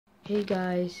Hey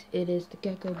guys, it is the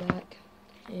Gecko back,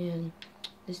 and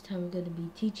this time I'm going to be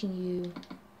teaching you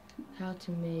how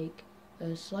to make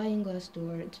a sliding glass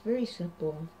door. It's very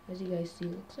simple. As you guys see,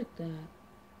 it looks like that.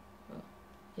 Oh,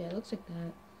 yeah, it looks like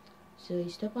that. So you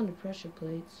step on the pressure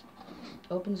plates,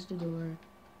 opens the door,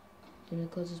 then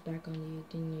it closes back on you.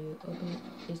 Then you open it,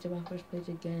 you step on pressure plates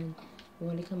again, you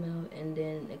want to come out, and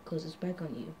then it closes back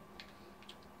on you.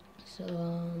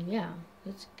 So yeah,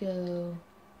 let's go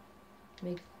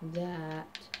make that. I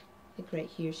think right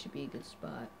here should be a good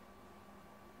spot.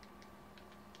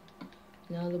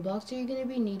 Now the blocks that you're going to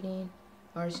be needing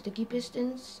are sticky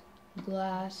pistons,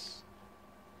 glass,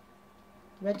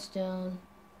 redstone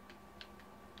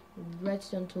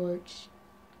torch,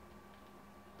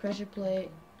 pressure plate,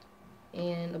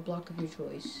 and a block of your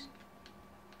choice.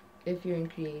 If you're in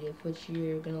creative, which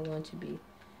you're going to want to be.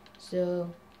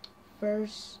 So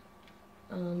first,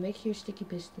 make your sticky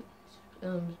pistons.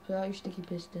 Put out your sticky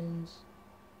pistons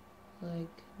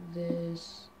like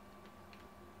this.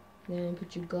 Then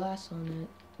put your glass on it.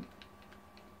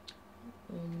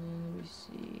 And then let me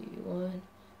see,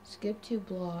 skip 2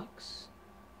 blocks.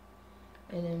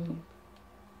 And then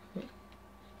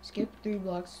skip 3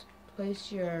 blocks.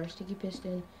 Place your sticky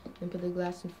piston and put the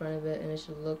glass in front of it, and it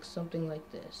should look something like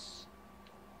this.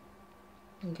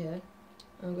 Okay,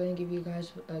 I'm going to give you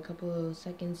guys a couple of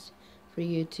seconds for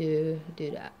you to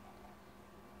do that.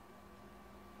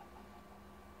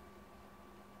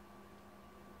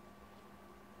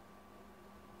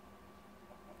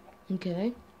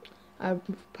 Okay, I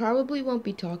probably won't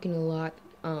be talking a lot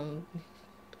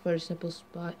for a simple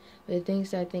spot, but the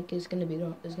things that I think is gonna be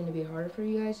harder for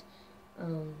you guys,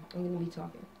 I'm gonna be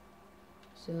talking.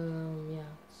 So yeah,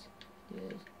 let's do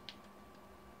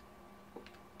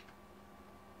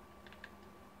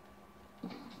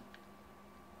this.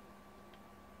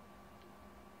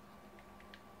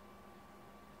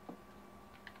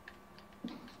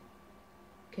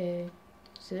 Okay,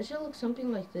 so this should look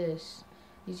something like this.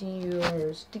 Using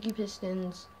your sticky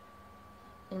pistons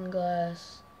and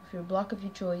glass with your block of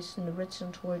your choice and the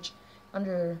redstone torch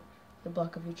under the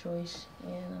block of your choice,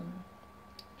 and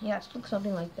yeah, it looks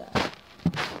something like that.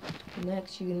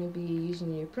 Next, you're going to be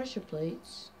using your pressure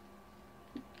plates,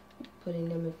 putting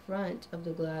them in front of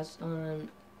the glass on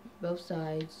both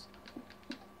sides,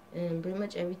 and pretty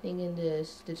much everything in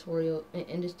this tutorial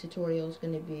is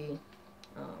going to be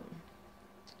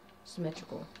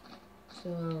symmetrical.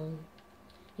 So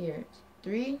here,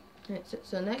 3.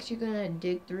 So next you're gonna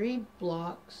dig 3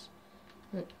 blocks.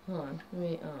 Hold on, let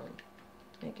me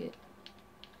make it.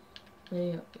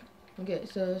 Okay,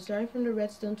 so starting from the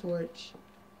redstone torch,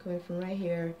 coming from right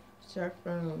here, start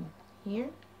from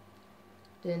here.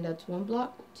 Then that's 1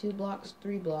 block, 2 blocks,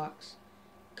 3 blocks.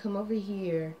 Come over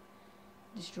here,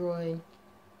 destroy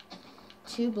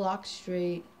 2 blocks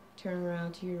straight, turn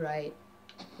around to your right,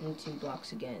 and 2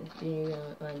 blocks again. Then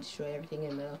you're gonna destroy everything in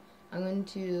the middle. I'm going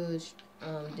to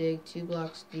dig 2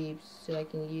 blocks deep so I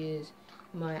can use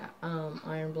my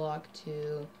iron block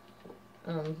for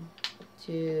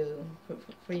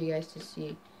you guys to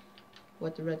see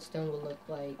what the redstone will look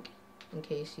like, in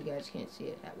case you guys can't see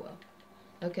it that well.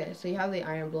 Okay, so you have the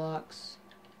iron blocks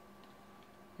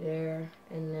there,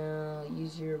 and now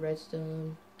use your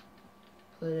redstone,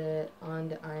 put it on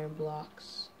the iron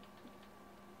blocks.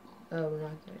 Oh,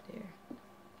 not right there.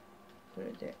 Put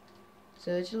it there.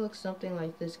 So it should look something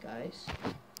like this, guys.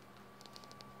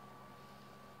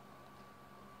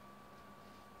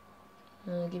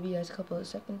 I'll give you guys a couple of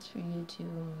seconds for you to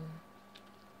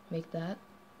make that.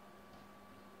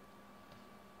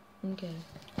 Okay.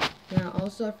 Now,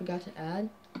 also, I forgot to add,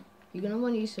 you're going to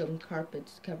want to use some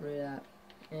carpets to cover it up.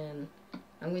 And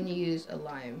I'm going to use a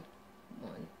lime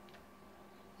one.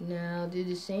 Now, do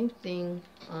the same thing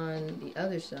on the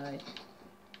other side.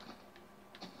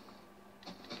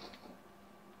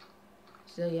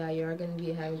 So yeah, you are going to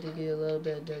be having to do a little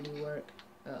bit of dirty work.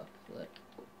 Oh, flip.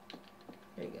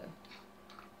 There you go.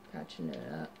 Patching it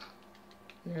up.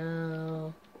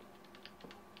 Now,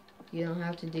 you don't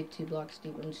have to dig 2 blocks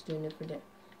deep. I'm just doing it for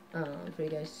you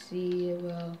guys to see it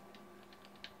well.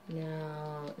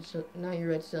 Now your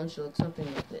redstone should look something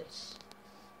like this.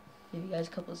 Give you guys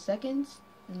a couple of seconds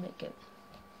and make it.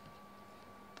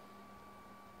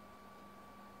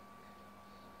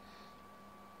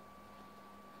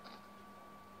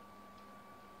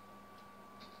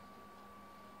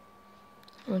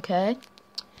 Okay,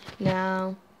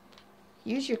 now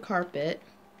use your carpet.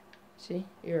 See,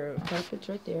 your carpet's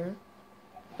right there.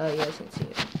 Oh, you guys can see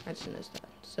it. I just noticed that.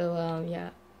 So,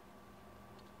 yeah.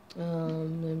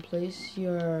 Then place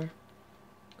your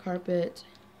carpet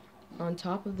on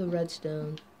top of the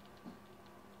redstone.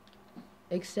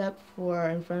 except for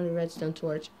in front of the redstone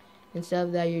torch. Instead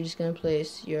of that, you're just gonna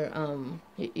place your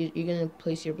you're gonna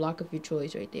place your block of your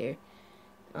choice right there.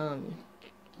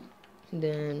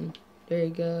 Then there you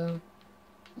go.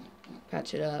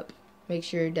 Patch it up. Make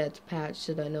sure that's patched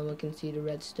so that no one can see the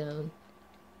redstone.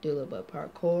 Do a little bit of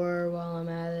parkour while I'm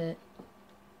at it.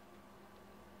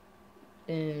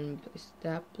 Then place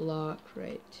that block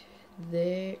right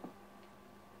there.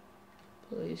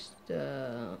 Place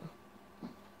the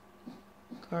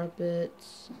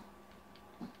carpets.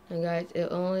 And guys,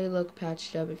 it'll only look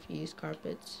patched up if you use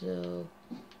carpets, so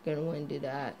you're gonna want to do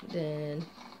that. Then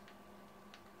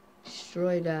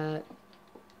destroy that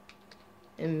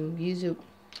and use it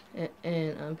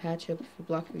and patch up your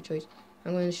block of your choice.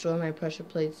 I'm going to destroy my pressure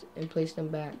plates and place them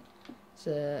back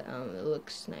so it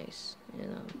looks nice.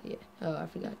 And yeah. Oh, I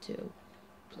forgot to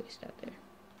place that there.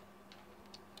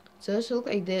 So this will look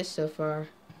like this so far.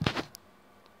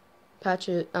 Patch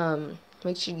it.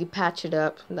 Make sure you patch it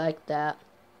up like that.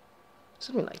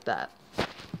 Something like that.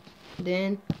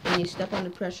 Then when you step on the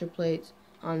pressure plates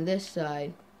on this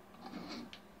side,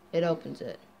 it opens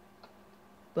it.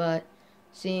 But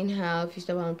seeing how if you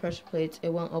step on the pressure plates, it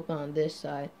won't open on this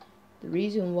side. The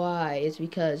reason why is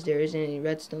because there isn't any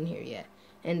redstone here yet,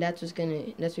 and that's what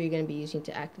you're gonna be using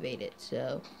to activate it.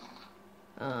 So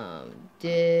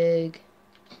dig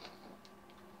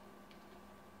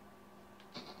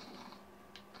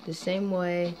the same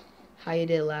way how you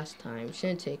did last time.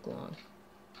 Shouldn't take long.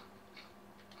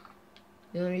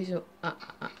 The only reason,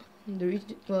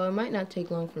 well, it might not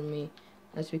take long for me.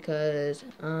 That's because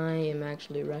I am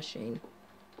actually rushing,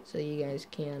 so you guys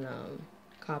can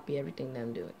copy everything that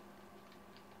I'm doing.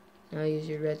 Now use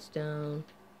your redstone.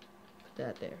 Put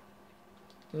that there.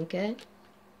 Okay.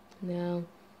 Now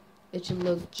it should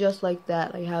look just like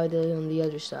that, like how it did on the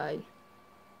other side.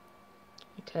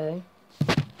 Okay.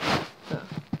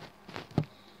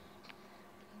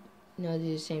 Now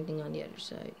do the same thing on the other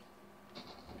side.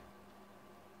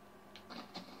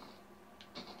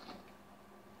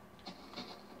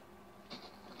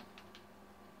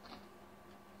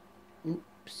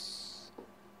 Oops.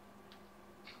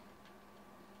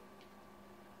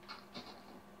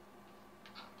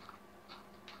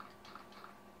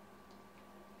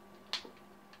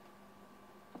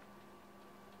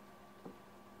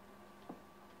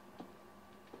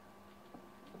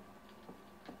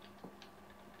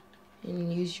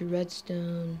 And use your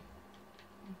redstone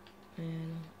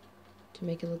and to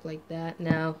make it look like that.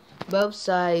 Now both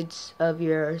sides of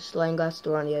your sliding glass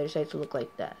door on the other side will look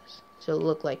like that. So it'll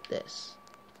look like this.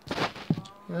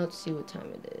 Now let's see what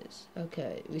time it is.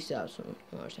 Okay, we still have some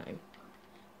more time.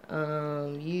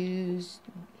 Use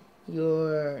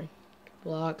your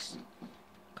blocks,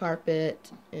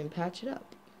 carpet, and patch it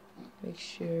up. Make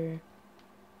sure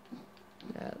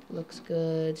that looks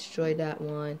good. Destroy that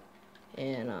one.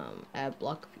 And add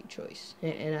block of your choice,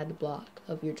 and add the block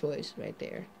of your choice right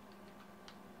there.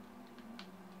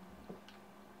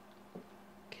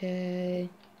 Okay,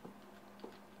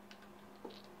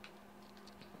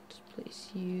 let's place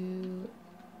you.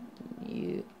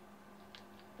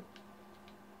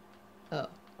 Oh,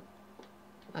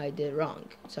 I did wrong.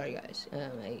 Sorry guys.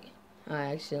 I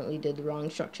accidentally did the wrong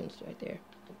instructions right there.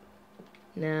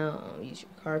 Now use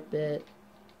your carpet.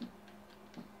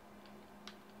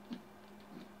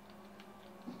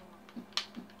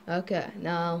 Okay,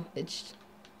 now it's,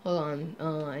 hold on,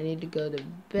 I need to go to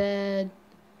bed.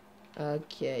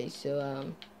 Okay,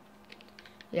 so,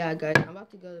 yeah guys, I'm about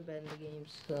to go to bed in the game,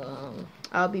 so,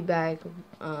 I'll be back,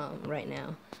 right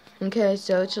now. Okay,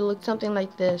 so it should look something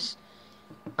like this.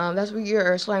 That's what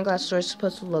your slime glass door is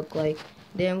supposed to look like.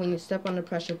 Then when you step on the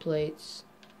pressure plates,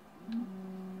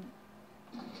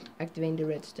 activating the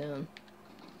redstone,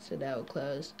 so that will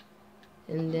close.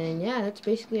 And then, yeah, that's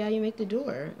basically how you make the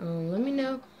door. Let me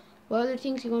know what other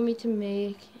things you want me to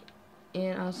make,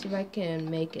 and I'll see if I can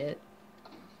make it.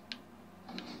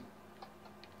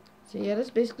 So yeah, that's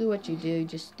basically what you do.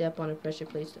 Just step on the pressure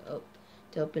plates to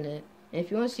open it. And if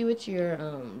you want to see what your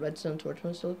redstone torch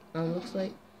looks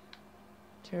like,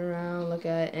 turn around, look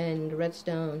at it, and the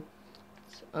redstone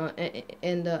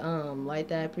and the light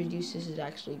that it produces is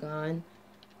actually gone.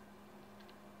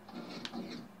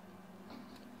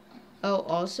 Oh,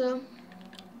 also,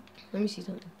 let me see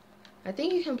something. I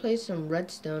think you can place some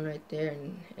redstone right there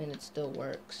and it still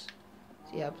works.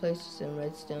 So yeah, place some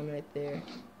redstone right there.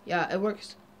 Yeah, it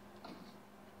works.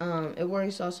 It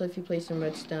works also if you place some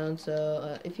redstone.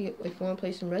 So if you want to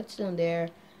place some redstone there,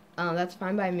 that's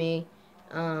fine by me.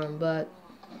 But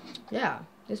yeah,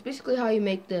 that's basically how you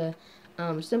make the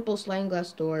simple sliding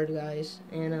glass door, guys.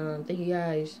 And thank you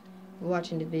guys for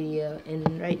watching the video.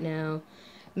 And right now,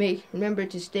 Remember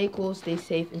to stay cool, stay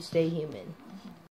safe, and stay human.